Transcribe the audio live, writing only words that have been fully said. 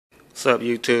What's up,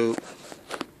 YouTube?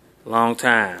 Long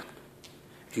time.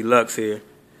 D.lux here.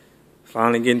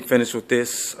 Finally getting finished with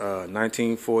this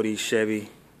 1940 Chevy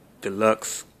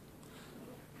Deluxe.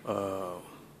 I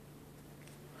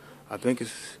think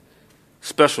it's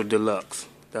Special Deluxe.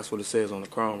 That's what it says on the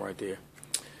chrome right there.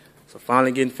 So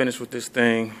finally getting finished with this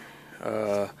thing.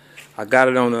 I got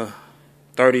it on the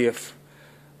 30th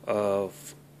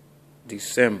of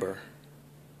December.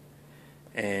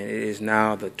 And it is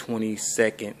now the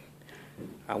 22nd.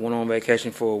 I went on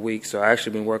vacation for a week, so I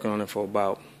actually been working on it for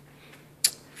about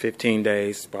 15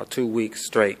 days, about 2 weeks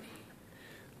straight.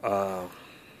 I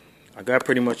got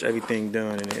pretty much everything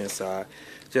done in the inside.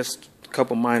 Just a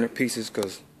couple minor pieces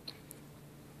because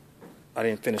I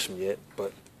didn't finish them yet.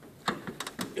 But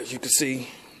as you can see,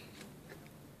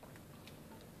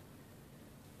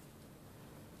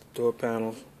 door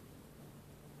panels,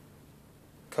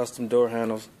 custom door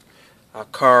handles. I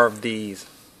carved these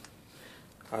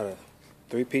out of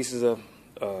 3 pieces of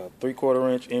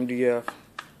 3/4 inch MDF,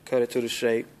 cut it to the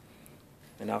shape,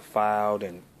 and I filed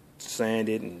and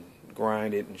sanded and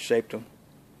grinded and shaped them.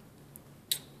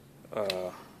 As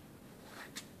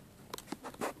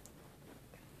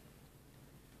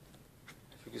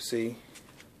you can see,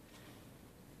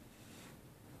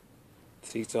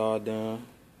 seats all done.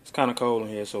 It's kind of cold in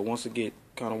here, so once it get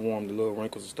kind of warm, the little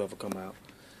wrinkles and stuff will come out.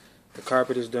 The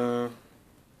carpet is done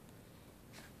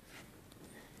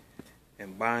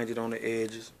and binded on the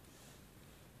edges.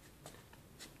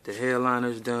 The headliner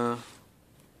is done.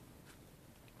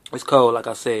 It's cold, like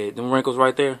I said. Them wrinkles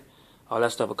right there, all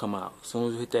that stuff will come out. As soon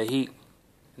as you hit that heat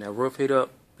and that roof heat up,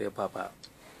 they'll pop out.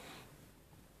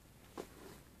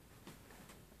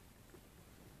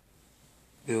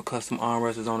 Build custom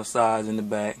armrests on the sides and the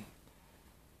back.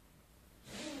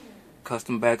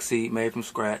 Custom back seat made from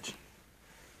scratch.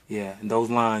 Yeah, and those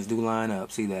lines do line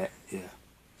up. See that? Yeah.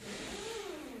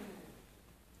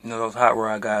 You know, those hot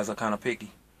rod guys are kind of picky.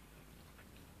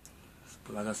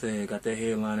 But like I said, got that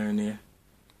headliner in there.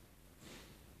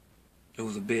 It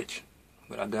was a bitch,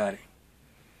 but I got it.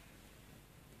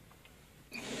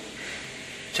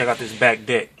 Check out this back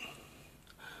deck.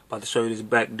 About to show you this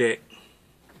back deck.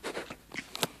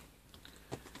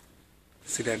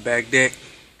 See that back deck?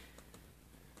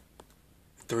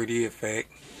 3D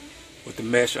effect with the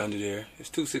mesh under there. There's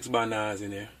 2 6x9s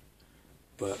in there,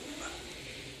 but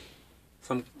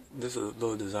this is a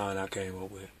little design I came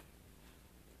up with.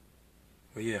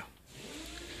 But yeah,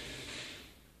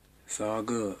 it's all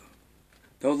good.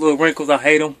 Those little wrinkles, I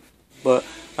hate them, but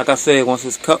like I said, once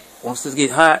this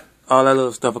get hot, all that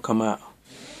little stuff will come out.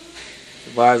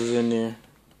 The visor's in there.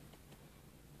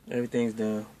 Everything's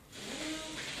done.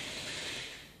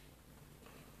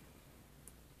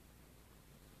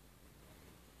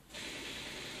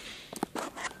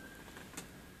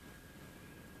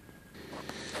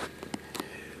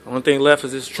 Only thing left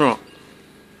is this trunk.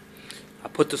 I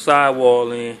put the side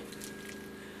wall in,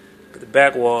 put the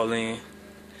back wall in,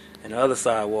 and the other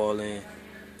side wall in.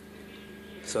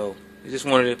 So I just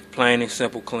wanted it plain and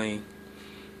simple, clean.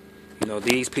 You know,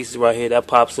 these pieces right here, that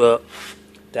pops up,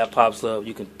 that pops up.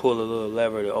 You can pull a little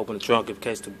lever to open the trunk in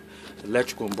case the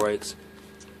electrical breaks.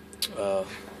 I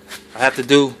have to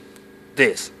do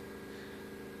this,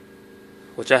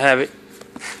 which I have it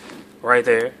right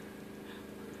there.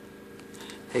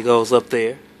 It goes up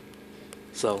there.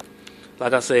 So,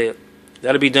 like I said,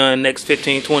 that'll be done next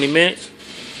 15-20 minutes.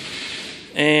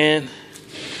 And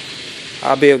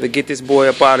I'll be able to get this boy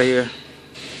up out of here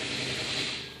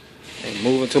and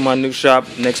move into my new shop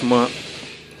next month.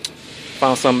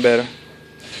 Found something better.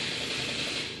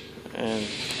 And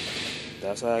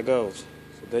that's how it goes.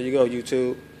 So there you go,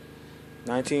 YouTube.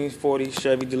 1940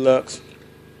 Chevy Deluxe.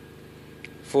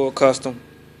 Full custom.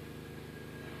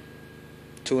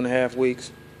 2.5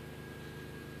 weeks.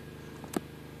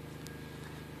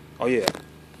 Oh yeah,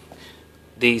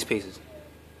 these pieces,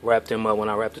 wrap them up when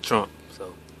I wrap the trunk,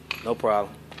 so no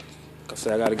problem. Like I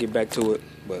said, I gotta get back to it,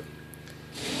 but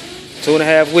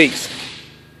 2.5 weeks.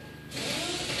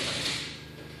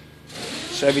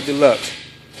 Chevy Deluxe.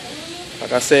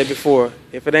 Like I said before,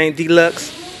 if it ain't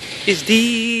Deluxe, it's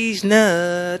these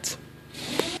nuts.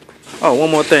 Oh,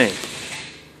 one more thing.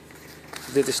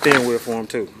 Did the steering wheel for him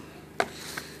too.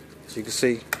 As you can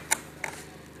see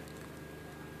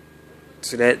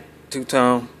that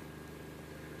two-tone.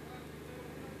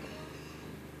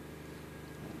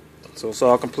 So it's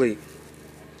all complete.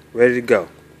 Ready to go.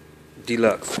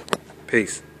 Deluxe.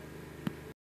 Peace.